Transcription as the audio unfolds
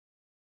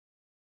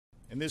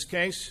In this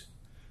case,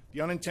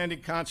 the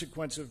unintended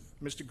consequence of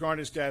Mr.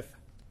 Garner's death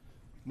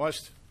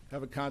must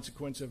have a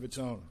consequence of its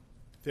own.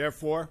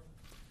 Therefore,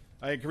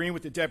 I agree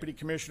with the Deputy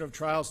Commissioner of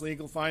Trials'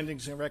 legal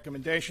findings and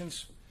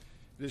recommendations.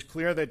 It is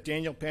clear that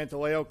Daniel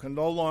Pantaleo can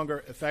no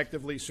longer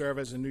effectively serve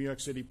as a New York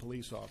City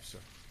police officer.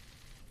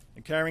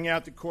 In carrying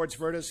out the court's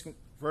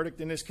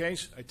verdict in this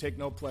case, I take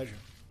no pleasure.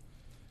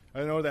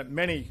 I know that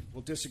many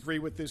will disagree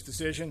with this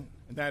decision,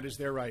 and that is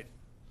their right.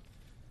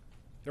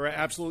 There are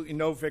absolutely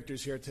no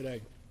victors here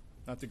today,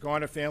 not the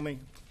Garner family,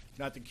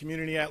 not the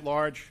community at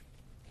large,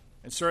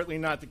 and certainly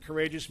not the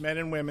courageous men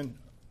and women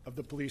of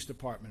the police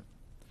department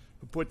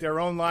who put their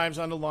own lives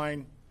on the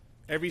line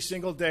every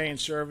single day in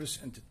service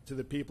and to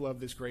the people of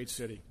this great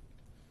city.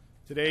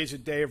 Today is a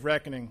day of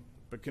reckoning,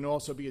 but can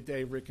also be a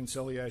day of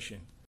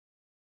reconciliation.